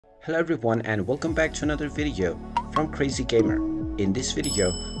Hello everyone and welcome back to another video from Crazy Gamer. In this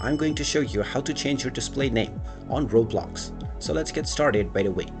video, I'm going to show you how to change your display name on Roblox. So let's get started right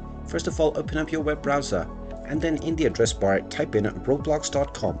away. First of all, open up your web browser and then in the address bar type in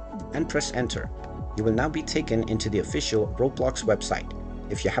roblox.com and press enter. You will now be taken into the official Roblox website.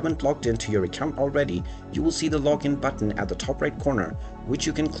 If you haven't logged into your account already, you will see the login button at the top right corner, which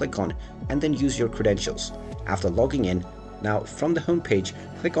you can click on and then use your credentials. After logging in, now from the home page,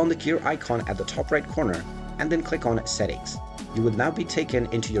 click on the gear icon at the top right corner and then click on settings. You will now be taken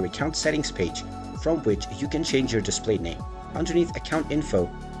into your account settings page from which you can change your display name. Underneath account info,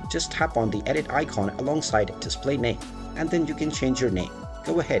 just tap on the edit icon alongside display name and then you can change your name.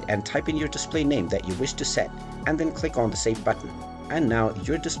 Go ahead and type in your display name that you wish to set and then click on the save button. And now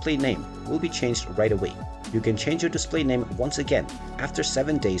your display name will be changed right away. You can change your display name once again after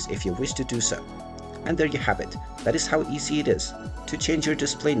 7 days if you wish to do so. And there you have it. That is how easy it is to change your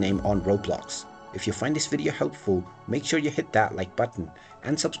display name on Roblox. If you find this video helpful, make sure you hit that like button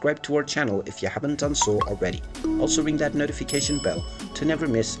and subscribe to our channel if you haven't done so already. Also ring that notification bell to never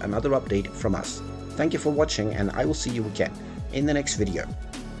miss another update from us. Thank you for watching and I will see you again in the next video.